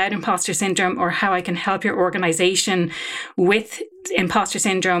more about imposter syndrome or how I can help your organisation with imposter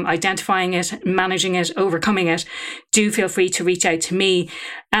syndrome, identifying it, managing it, overcoming it, do feel free to reach out to me.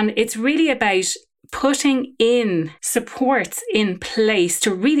 And it's really about putting in supports in place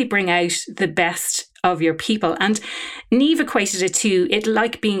to really bring out the best of your people. And Niamh equated it to it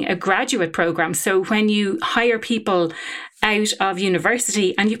like being a graduate program. So when you hire people out of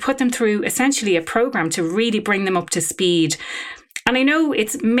university and you put them through essentially a program to really bring them up to speed. And I know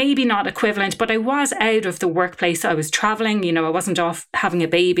it's maybe not equivalent, but I was out of the workplace. I was traveling, I wasn't off having a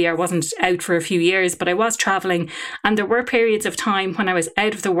baby. I wasn't out for a few years, but I was traveling. And there were periods of time when I was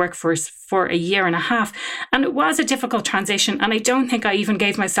out of the workforce for a year and a half. And it was a difficult transition. And I don't think I even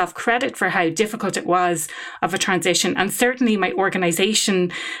gave myself credit for how difficult it was of a transition. And certainly my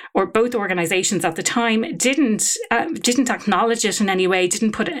organization, or both organizations at the time, didn't acknowledge it in any way,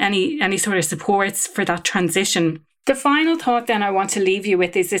 didn't put any sort of supports for that transition. The final thought then I want to leave you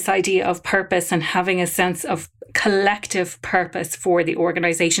with is this idea of purpose and having a sense of collective purpose for the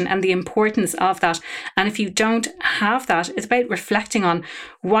organization and the importance of that. And if you don't have that, it's about reflecting on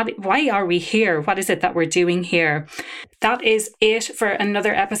why are we here? What is it that we're doing here? That is it for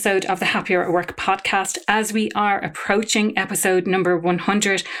another episode of the Happier at Work podcast. As we are approaching episode number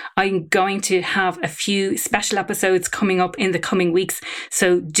 100, I'm going to have a few special episodes coming up in the coming weeks.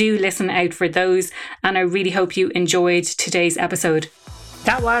 So do listen out for those. And I really hope you enjoyed today's episode.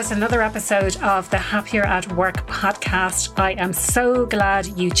 That was another episode of the Happier at Work podcast. I am so glad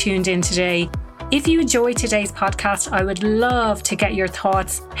you tuned in today. If you enjoyed today's podcast, I would love to get your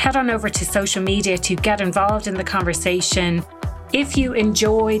thoughts. Head on over to social media to get involved in the conversation. If you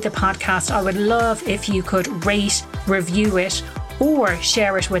enjoy the podcast, I would love if you could rate, review it, or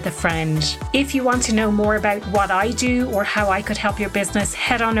share it with a friend. If you want to know more about what I do or how I could help your business,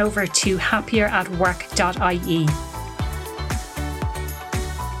 head on over to happieratwork.ie.